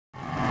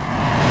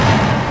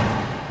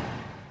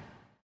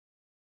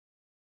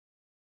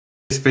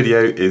This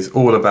video is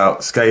all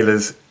about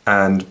scalars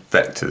and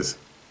vectors.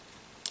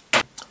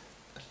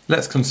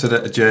 Let's consider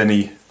a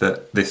journey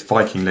that this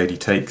Viking lady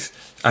takes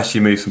as she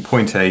moves from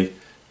point A,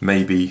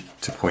 maybe,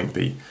 to point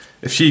B.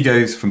 If she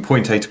goes from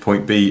point A to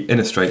point B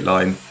in a straight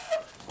line,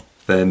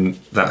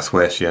 then that's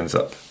where she ends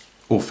up.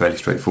 All fairly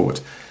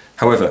straightforward.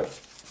 However,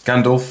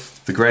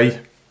 Gandalf, the Grey,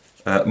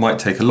 might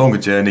take a longer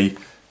journey,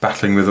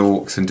 battling with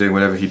orcs and doing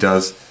whatever he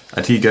does,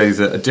 and he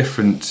goes at a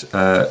different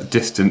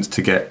distance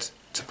to get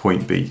to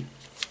point B.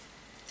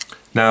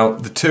 Now,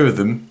 the two of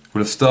them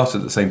would have started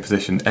at the same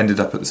position, ended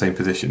up at the same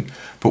position,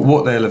 but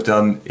what they'll have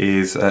done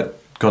is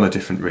gone a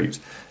different route.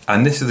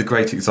 And this is a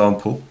great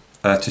example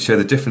to show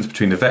the difference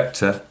between a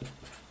vector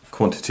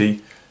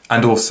quantity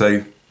and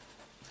also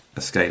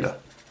a scalar.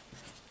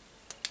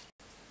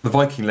 The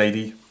Viking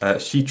lady,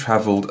 she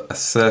travelled a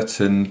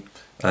certain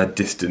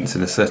distance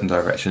in a certain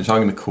direction, so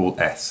I'm going to call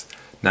S.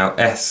 Now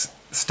S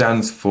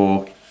stands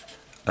for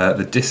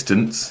the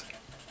distance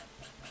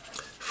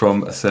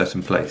from a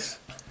certain place,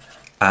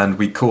 and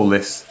we call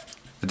this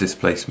the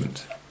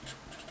displacement.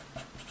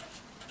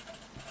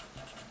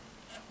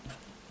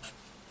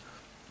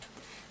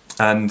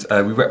 And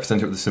we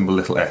represent it with the symbol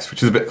little s,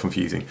 which is a bit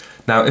confusing.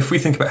 Now if we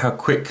think about how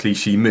quickly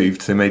she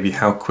moved, so maybe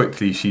how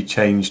quickly she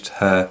changed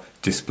her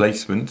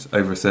displacement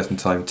over a certain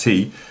time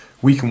t,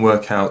 we can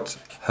work out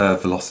her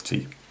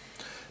velocity.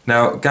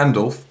 Now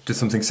Gandalf did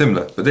something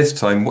similar, but this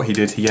time what he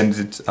did, he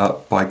ended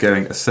up by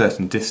going a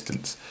certain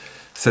distance.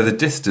 So the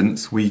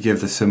distance we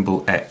give the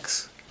symbol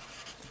x.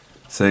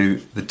 So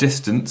the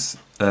distance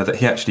that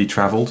he actually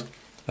travelled,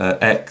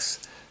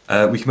 x,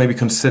 we can maybe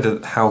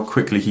consider how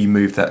quickly he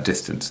moved that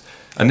distance.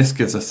 And this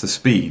gives us the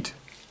speed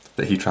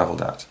that he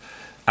travelled at.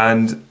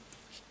 And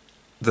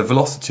the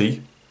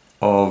velocity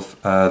of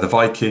the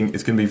Viking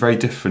is going to be very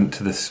different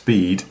to the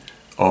speed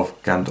of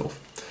Gandalf.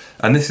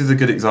 And this is a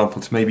good example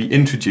to maybe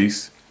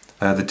introduce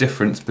the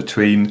difference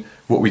between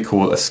what we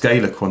call a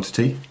scalar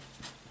quantity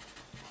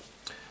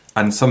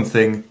and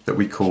something that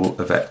we call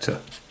a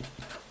vector.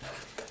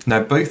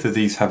 Now both of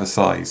these have a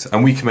size,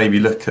 and we can maybe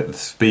look at the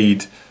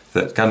speed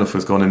that Gandalf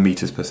has gone in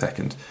meters per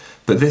second.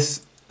 But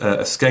this, a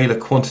scalar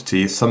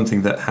quantity, is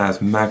something that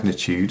has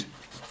magnitude,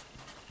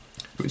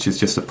 which is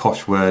just a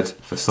posh word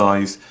for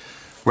size,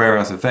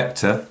 whereas a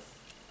vector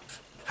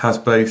has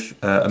both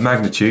a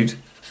magnitude,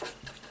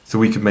 so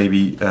we could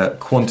maybe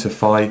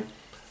quantify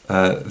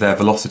their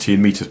velocity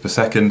in meters per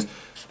second,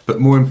 but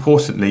more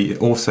importantly it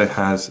also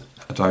has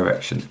a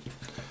direction.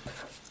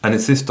 And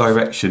it's this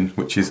direction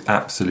which is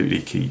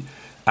absolutely key.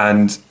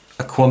 And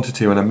a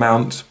quantity or an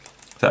amount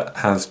that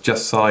has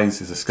just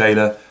size is a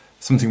scalar.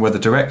 Something where the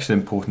direction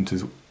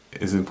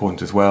is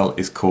important as well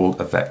is called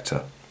a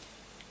vector.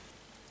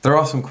 There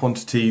are some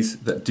quantities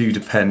that do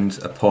depend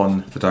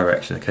upon the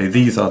direction. Okay,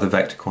 these are the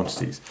vector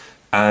quantities.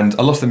 And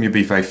a lot of them you'll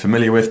be very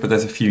familiar with, but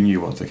there's a few new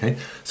ones, okay?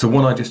 So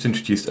one I just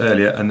introduced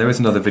earlier, and there is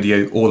another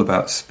video all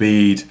about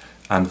speed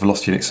and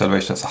velocity and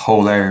acceleration, that's a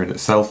whole area in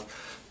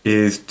itself,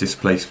 is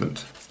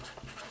displacement.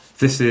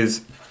 This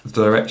is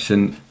the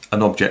direction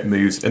an object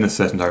moves in a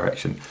certain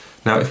direction.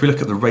 Now if we look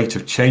at the rate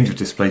of change of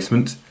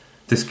displacement,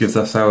 this gives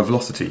us our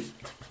velocity.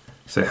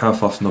 So how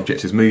fast an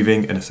object is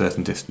moving in a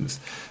certain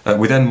distance.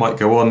 We then might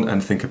go on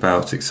and think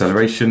about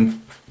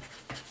acceleration,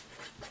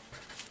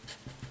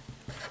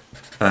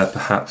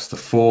 perhaps the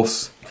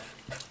force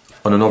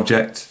on an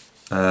object,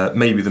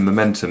 maybe the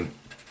momentum,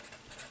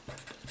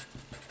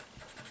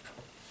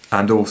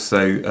 and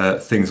also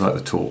things like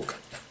the torque.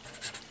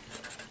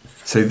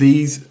 So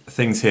these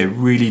things here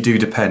really do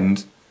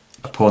depend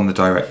upon the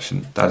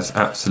direction. That is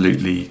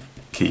absolutely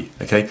key.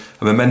 Okay,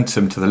 a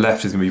momentum to the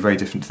left is going to be very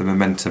different to the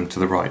momentum to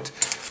the right.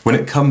 When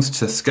it comes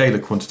to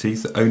scalar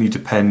quantities that only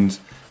depend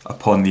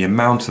upon the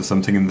amount of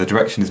something and the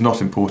direction is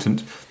not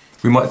important,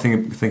 we might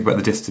think about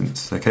the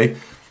distance. Okay,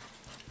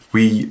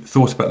 we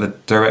thought about the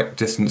direct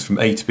distance from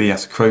A to B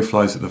as a crow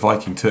flies that the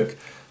Viking took,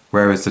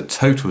 whereas the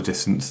total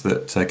distance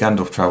that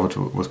Gandalf travelled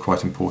was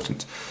quite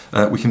important.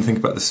 We can think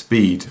about the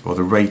speed or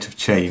the rate of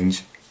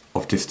change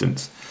of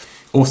distance.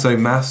 Also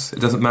mass, it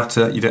doesn't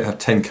matter, you don't have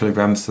 10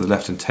 kilograms to the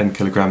left and 10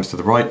 kilograms to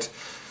the right.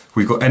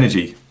 We've got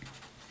energy.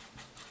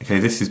 Okay,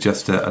 this is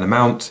just an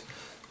amount.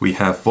 We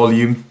have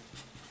volume,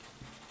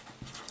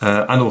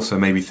 and also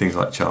maybe things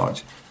like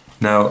charge.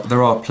 Now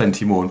there are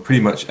plenty more, and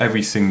pretty much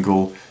every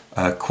single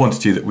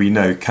quantity that we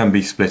know can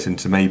be split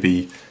into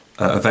maybe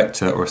a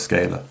vector or a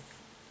scalar.